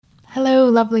Hello,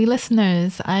 lovely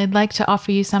listeners. I'd like to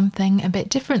offer you something a bit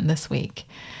different this week.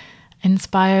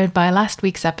 Inspired by last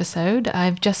week's episode,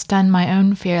 I've just done my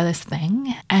own fearless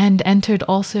thing and entered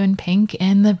Also in Pink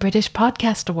in the British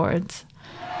Podcast Awards.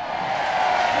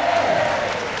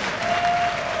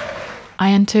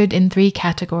 I entered in 3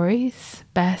 categories: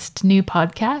 Best New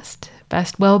Podcast,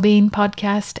 Best Wellbeing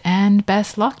Podcast, and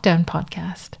Best Lockdown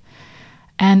Podcast.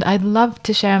 And I'd love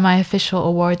to share my official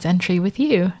awards entry with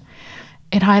you.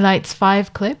 It highlights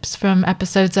 5 clips from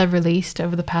episodes I've released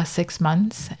over the past 6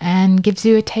 months and gives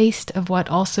you a taste of what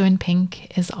Also in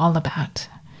Pink is all about.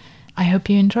 I hope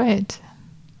you enjoy it.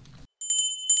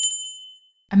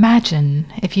 Imagine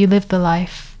if you lived the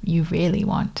life you really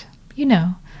want. You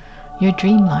know, your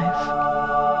dream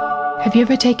life. Have you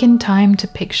ever taken time to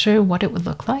picture what it would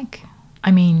look like?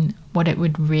 I mean, what it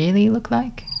would really look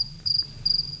like?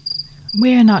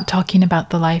 We're not talking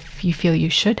about the life you feel you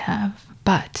should have,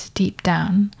 but deep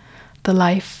down, the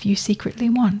life you secretly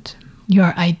want,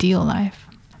 your ideal life.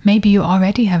 Maybe you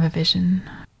already have a vision.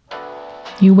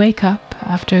 You wake up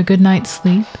after a good night's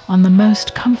sleep on the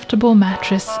most comfortable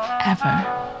mattress ever,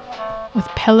 with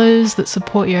pillows that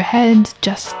support your head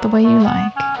just the way you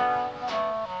like.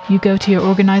 You go to your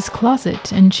organized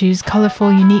closet and choose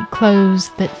colorful, unique clothes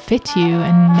that fit you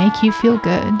and make you feel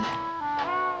good.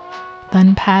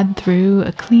 Then pad through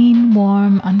a clean,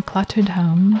 warm, uncluttered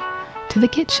home to the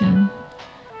kitchen.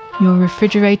 Your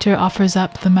refrigerator offers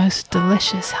up the most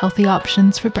delicious, healthy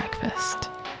options for breakfast.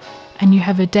 And you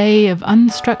have a day of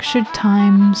unstructured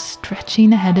time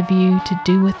stretching ahead of you to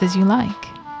do with as you like.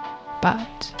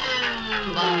 But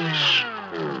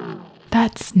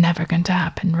that's never going to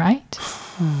happen, right?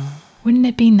 Wouldn't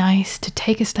it be nice to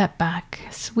take a step back,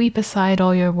 sweep aside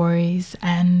all your worries,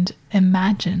 and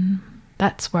imagine?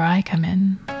 That's where I come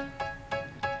in.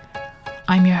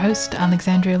 I'm your host,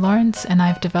 Alexandria Lawrence, and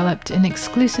I've developed an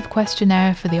exclusive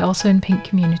questionnaire for the Also in Pink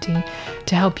community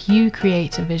to help you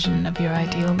create a vision of your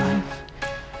ideal life.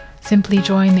 Simply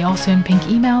join the Also in Pink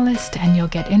email list and you'll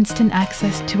get instant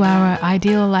access to our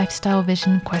Ideal Lifestyle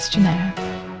Vision questionnaire.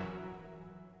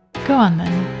 Go on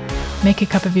then. Make a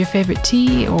cup of your favorite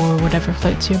tea or whatever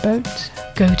floats your boat.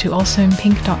 Go to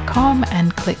alsoinpink.com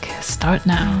and click Start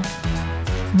Now.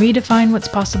 Redefine what's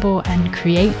possible and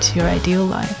create your ideal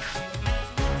life.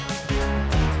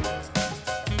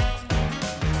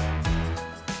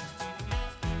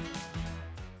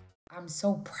 I'm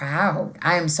so proud.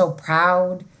 I am so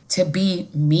proud to be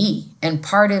me. And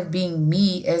part of being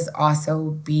me is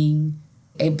also being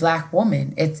a Black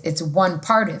woman. It's one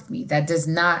part of me that does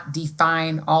not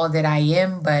define all that I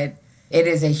am, but it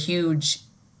is a huge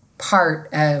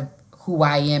part of who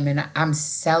I am. And I'm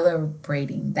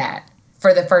celebrating that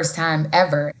for the first time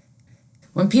ever.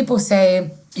 When people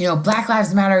say, Black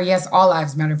lives matter, yes, all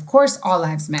lives matter. Of course, all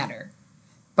lives matter.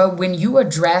 But when you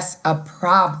address a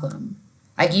problem,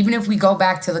 like even if we go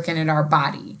back to looking at our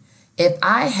body, if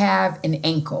I have an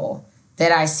ankle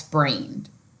that I sprained,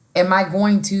 am I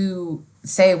going to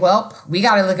say, well, we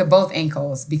got to look at both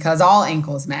ankles because all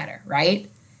ankles matter, right?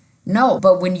 No,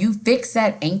 but when you fix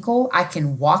that ankle, I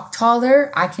can walk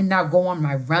taller. I can now go on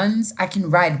my runs. I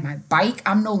can ride my bike.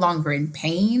 I'm no longer in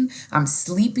pain. I'm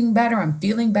sleeping better. I'm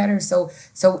feeling better. So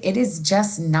it is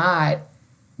just not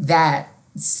that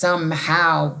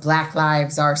somehow Black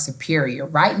lives are superior.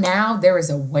 Right now, there is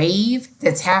a wave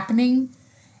that's happening.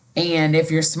 And if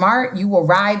you're smart, you will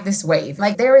ride this wave.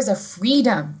 Like there is a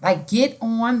freedom, like get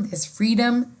on this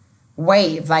freedom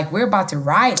wave. Like we're about to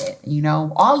ride it,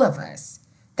 all of us,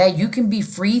 that you can be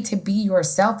free to be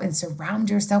yourself and surround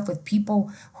yourself with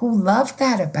people who love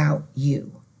that about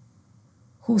you,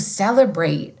 who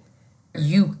celebrate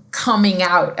you coming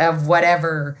out of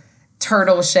whatever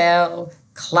turtle shell,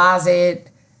 closet,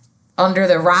 under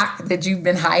the rock that you've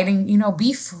been hiding.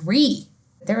 Be free.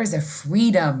 There is a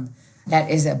freedom that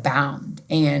is abound.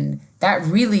 And that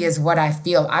really is what I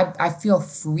feel. I feel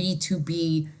free to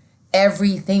be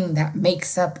everything that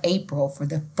makes up April for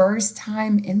the first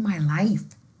time in my life.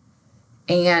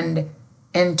 And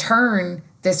in turn,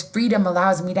 this freedom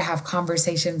allows me to have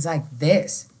conversations like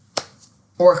this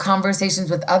or conversations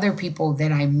with other people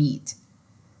that I meet.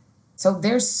 So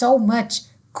there's so much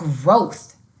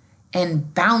growth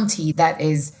and bounty that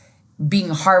is being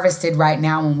harvested right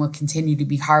now and will continue to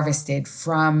be harvested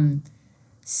from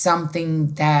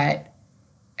something that,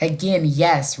 again,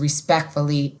 yes,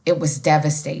 respectfully, it was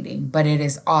devastating, but it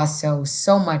is also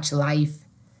so much life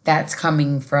that's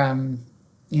coming from,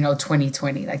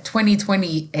 2020. Like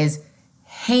 2020 is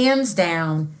hands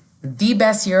down the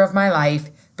best year of my life.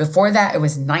 Before that, it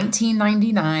was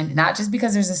 1999, not just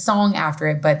because there's a song after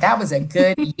it, but that was a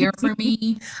good year for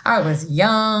me. I was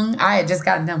young. I had just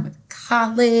gotten done with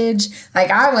college.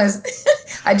 Like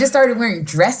I just started wearing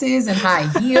dresses and high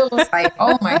heels. Like,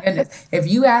 oh my goodness. If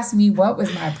you ask me what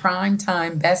was my prime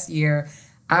time best year,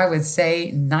 I would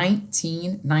say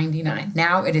 1999.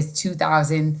 Now it is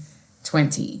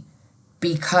 2020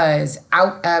 because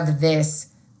out of this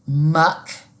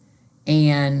muck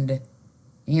and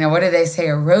what do they say?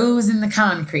 A rose in the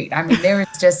concrete. I mean, there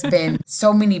has just been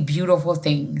so many beautiful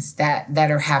things that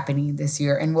are happening this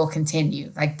year and will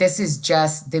continue. Like, this is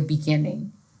just the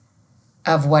beginning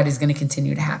of what is going to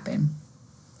continue to happen.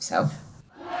 So.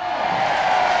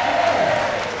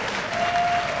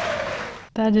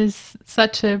 That is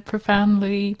such a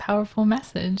profoundly powerful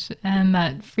message, and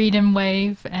that freedom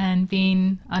wave and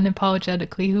being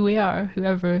unapologetically who we are,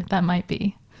 whoever that might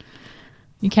be.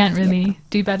 You can't really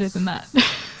do better than that.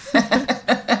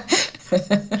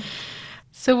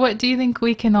 So what do you think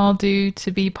we can all do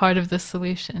to be part of the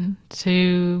solution,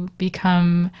 to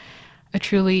become a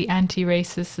truly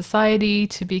anti-racist society,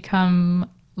 to become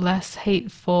less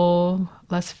hateful,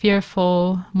 less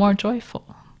fearful, more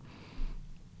joyful?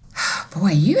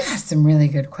 Boy, you asked some really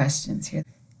good questions here.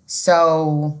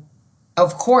 So,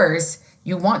 of course,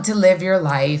 you want to live your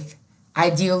life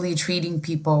ideally treating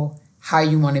people how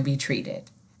you want to be treated.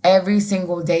 Every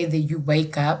single day that you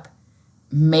wake up,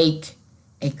 make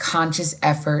a conscious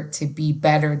effort to be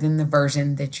better than the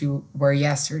version that you were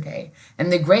yesterday.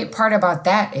 And the great part about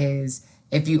that is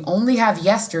if you only have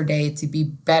yesterday to be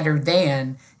better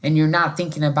than, and you're not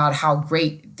thinking about how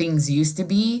great things used to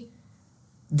be,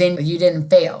 then you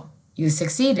didn't fail. You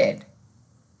succeeded.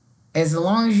 As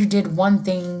long as you did one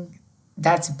thing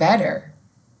that's better.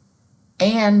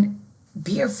 And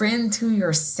be a friend to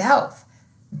yourself.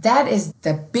 That is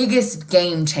the biggest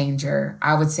game changer,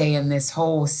 I would say, in this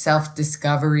whole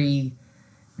self-discovery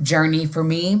journey for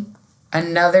me.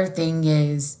 Another thing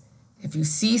is, if you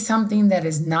see something that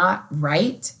is not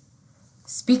right,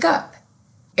 speak up.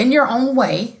 In your own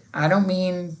way. I don't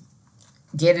mean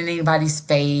get in anybody's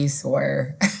face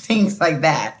or things like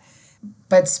that.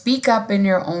 But speak up in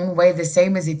your own way, the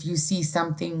same as if you see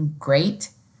something great,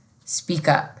 speak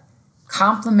up.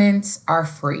 Compliments are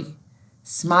free.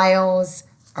 Smiles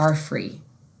are free.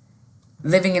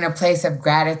 Living in a place of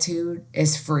gratitude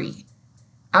is free.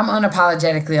 I'm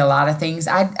unapologetically a lot of things.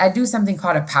 I do something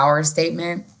called a power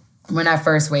statement when I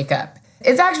first wake up.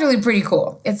 It's actually pretty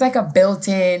cool. It's like a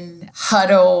built-in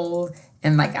huddle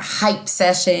and like a hype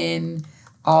session,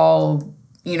 all,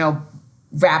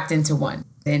 wrapped into one.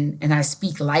 And I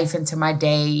speak life into my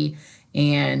day,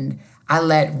 and I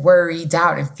let worry,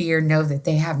 doubt, and fear know that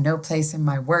they have no place in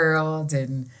my world.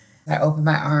 And I open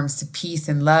my arms to peace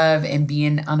and love and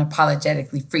being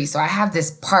unapologetically free. So I have this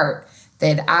part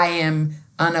that I am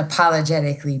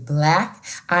unapologetically Black.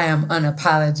 I am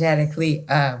unapologetically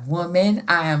a woman.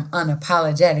 I am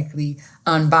unapologetically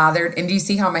unbothered. And do you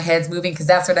see how my head's moving? Because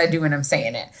that's what I do when I'm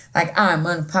saying it. Like, I'm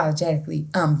unapologetically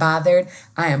unbothered.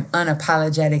 I am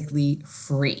unapologetically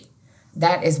free.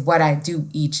 That is what I do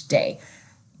each day.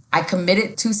 I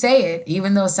committed to say it,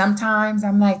 even though sometimes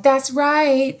I'm like, that's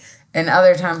right. And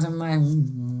other times I'm like,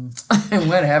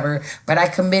 whatever. But I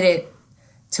committed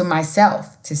to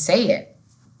myself to say it.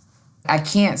 I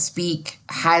can't speak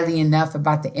highly enough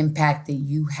about the impact that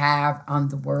you have on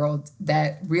the world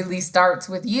that really starts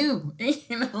with you.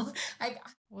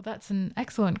 Well, that's an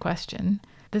excellent question.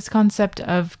 This concept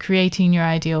of creating your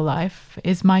ideal life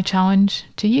is my challenge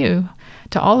to you,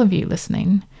 to all of you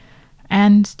listening,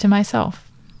 and to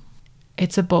myself.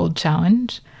 It's a bold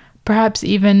challenge, perhaps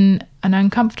even an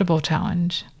uncomfortable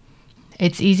challenge.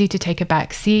 It's easy to take a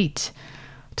back seat,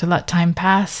 to let time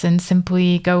pass and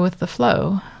simply go with the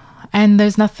flow. And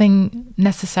there's nothing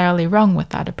necessarily wrong with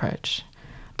that approach.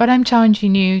 But I'm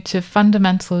challenging you to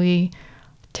fundamentally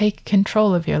take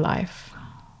control of your life.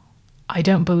 I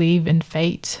don't believe in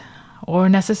fate or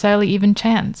necessarily even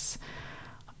chance.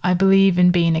 I believe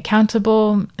in being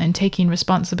accountable and taking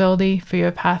responsibility for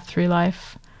your path through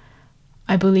life.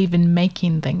 I believe in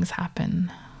making things happen.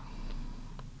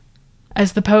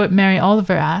 As the poet Mary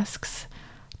Oliver asks,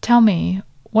 tell me,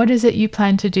 what is it you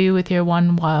plan to do with your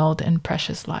one wild and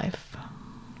precious life?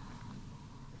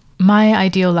 My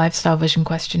Ideal Lifestyle Vision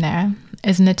Questionnaire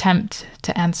is an attempt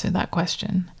to answer that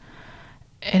question.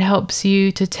 It helps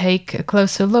you to take a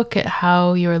closer look at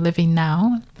how you're living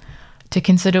now, to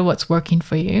consider what's working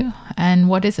for you and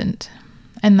what isn't.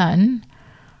 And then,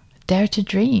 dare to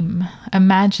dream.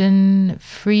 Imagine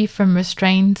free from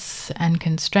restraints and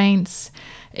constraints.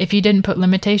 If you didn't put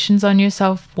limitations on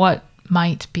yourself, what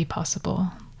might be possible?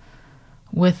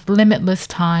 With limitless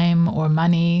time or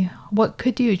money, what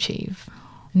could you achieve?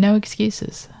 No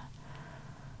excuses.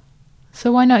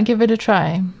 So why not give it a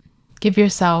try? Give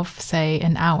yourself, say,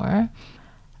 an hour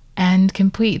and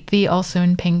complete the Also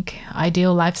in Pink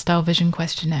Ideal Lifestyle Vision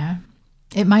Questionnaire.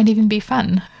 It might even be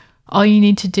fun. All you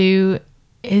need to do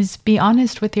is be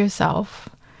honest with yourself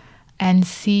and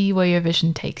see where your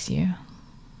vision takes you.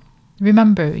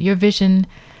 Remember, your vision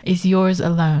is yours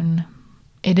alone.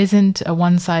 It isn't a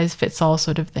one-size-fits-all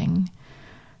sort of thing.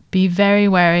 Be very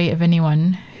wary of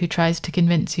anyone who tries to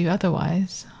convince you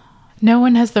otherwise. No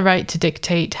one has the right to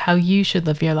dictate how you should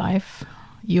live your life.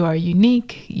 You are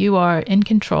unique, you are in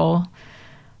control,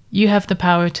 you have the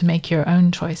power to make your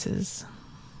own choices.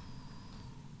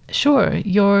 Sure,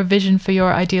 your vision for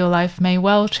your ideal life may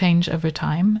well change over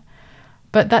time,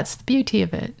 but that's the beauty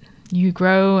of it. You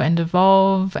grow and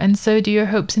evolve, and so do your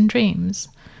hopes and dreams.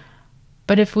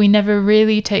 But if we never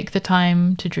really take the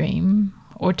time to dream,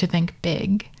 or to think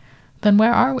big, then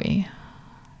where are we?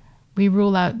 We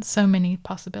rule out so many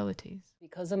possibilities.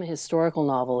 Because I'm a historical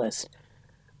novelist,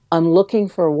 I'm looking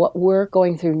for what we're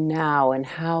going through now and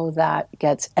how that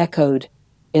gets echoed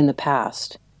in the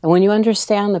past. And when you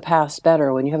understand the past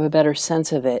better, when you have a better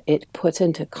sense of it, it puts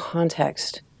into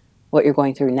context what you're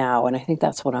going through now. And I think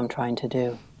that's what I'm trying to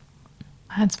do.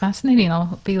 That's fascinating.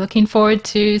 I'll be looking forward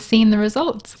to seeing the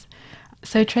results.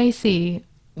 So Tracy,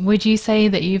 would you say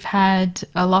that you've had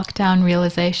a lockdown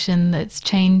realization that's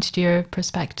changed your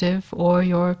perspective or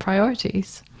your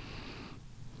priorities?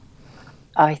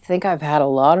 I think I've had a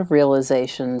lot of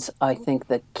realizations. I think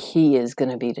the key is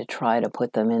going to be to try to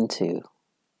put them into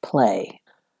play.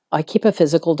 I keep a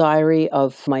physical diary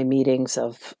of my meetings,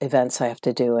 of events I have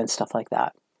to do and stuff like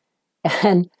that.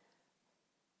 And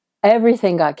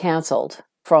everything got canceled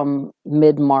from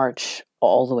mid-March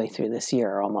all the way through this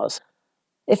year almost.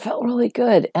 It felt really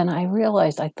good. And I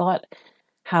realized, I thought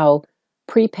how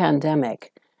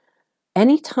pre-pandemic,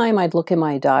 anytime I'd look in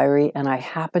my diary and I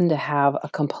happened to have a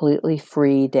completely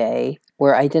free day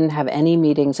where I didn't have any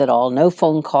meetings at all, no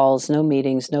phone calls, no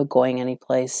meetings, no going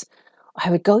anyplace, I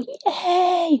would go,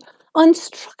 yay,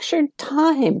 unstructured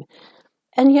time.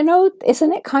 And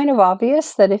isn't it kind of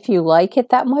obvious that if you like it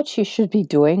that much, you should be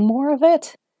doing more of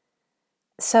it?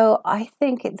 So I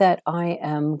think that I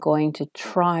am going to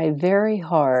try very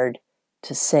hard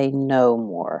to say no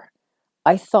more.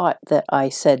 I thought that I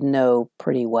said no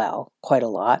pretty well, quite a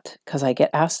lot, because I get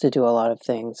asked to do a lot of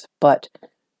things. But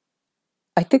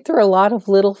I think there are a lot of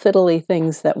little fiddly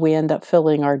things that we end up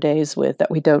filling our days with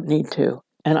that we don't need to.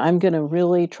 And I'm going to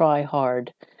really try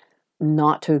hard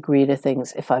not to agree to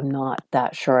things if I'm not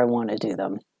that sure I want to do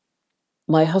them.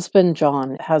 My husband,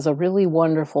 John, has a really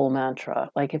wonderful mantra.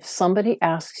 Like if somebody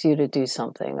asks you to do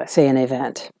something, like say an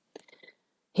event,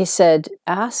 he said,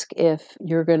 ask if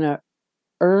you're going to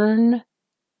earn,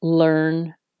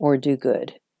 learn, or do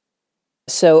good.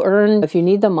 So earn, if you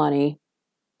need the money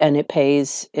and it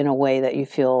pays in a way that you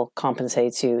feel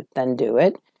compensates you, then do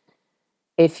it.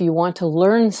 If you want to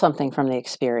learn something from the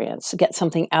experience, get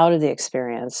something out of the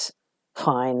experience,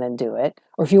 fine, then do it.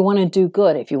 Or if you want to do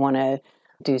good, if you want to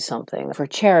do something for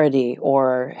charity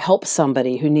or help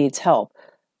somebody who needs help,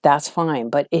 that's fine.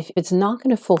 But if it's not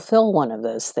going to fulfill one of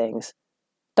those things,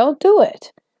 don't do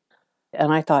it.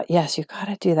 And I thought, yes, you got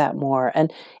to do that more.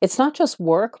 And it's not just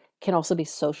work, it can also be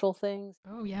social things.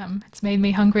 Oh, yeah. It's made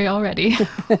me hungry already.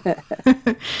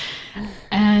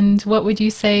 And what would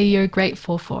you say you're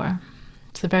grateful for?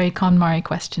 It's a very KonMari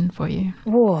question for you.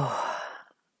 Ooh,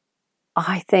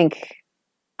 I think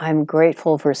I'm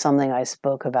grateful for something I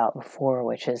spoke about before,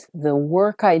 which is the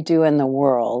work I do in the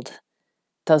world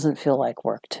doesn't feel like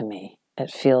work to me. It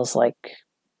feels like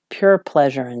pure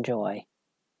pleasure and joy.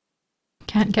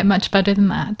 Can't get much better than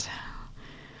that.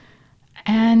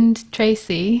 And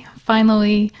Tracy,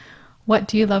 finally, what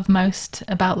do you love most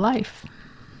about life?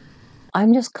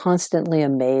 I'm just constantly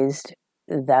amazed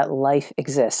that life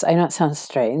exists. I know it sounds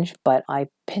strange, but I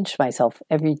pinch myself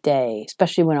every day,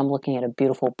 especially when I'm looking at a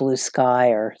beautiful blue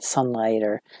sky or sunlight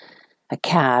or a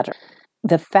cat.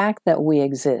 The fact that we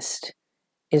exist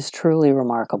is truly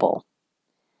remarkable.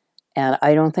 And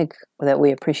I don't think that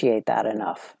we appreciate that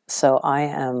enough. So I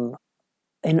am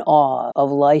in awe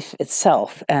of life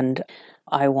itself, and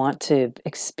I want to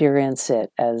experience it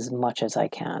as much as I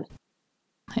can.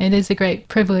 It is a great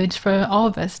privilege for all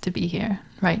of us to be here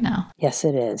right now. Yes,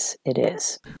 it is. It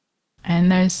is. And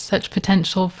there's such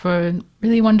potential for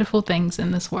really wonderful things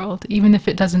in this world, even if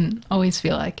it doesn't always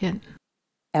feel like it.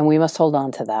 And we must hold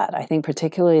on to that. I think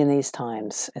particularly in these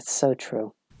times, it's so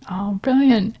true. Oh,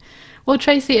 brilliant. Well,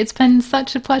 Tracy, it's been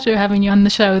such a pleasure having you on the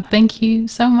show. Thank you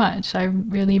so much. I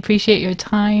really appreciate your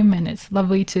time, and it's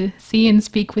lovely to see and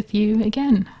speak with you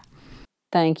again.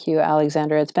 Thank you,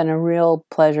 Alexandra. It's been a real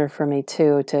pleasure for me,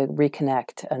 too, to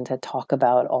reconnect and to talk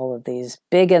about all of these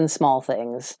big and small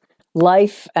things.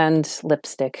 Life and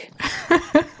lipstick.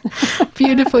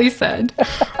 Beautifully said.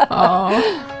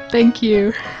 Oh, thank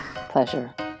you.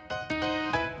 Pleasure.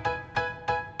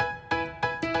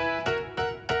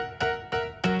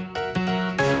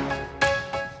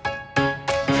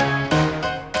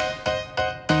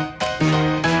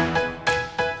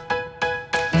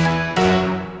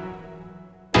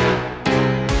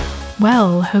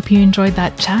 Well, hope you enjoyed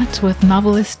that chat with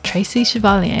novelist Tracy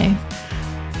Chevalier.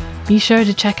 Be sure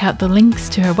to check out the links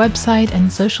to her website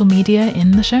and social media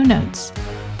in the show notes.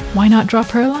 Why not drop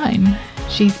her a line?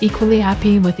 She's equally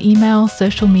happy with email,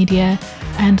 social media,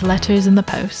 and letters in the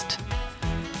post.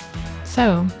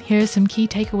 So, here are some key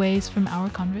takeaways from our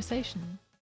conversation.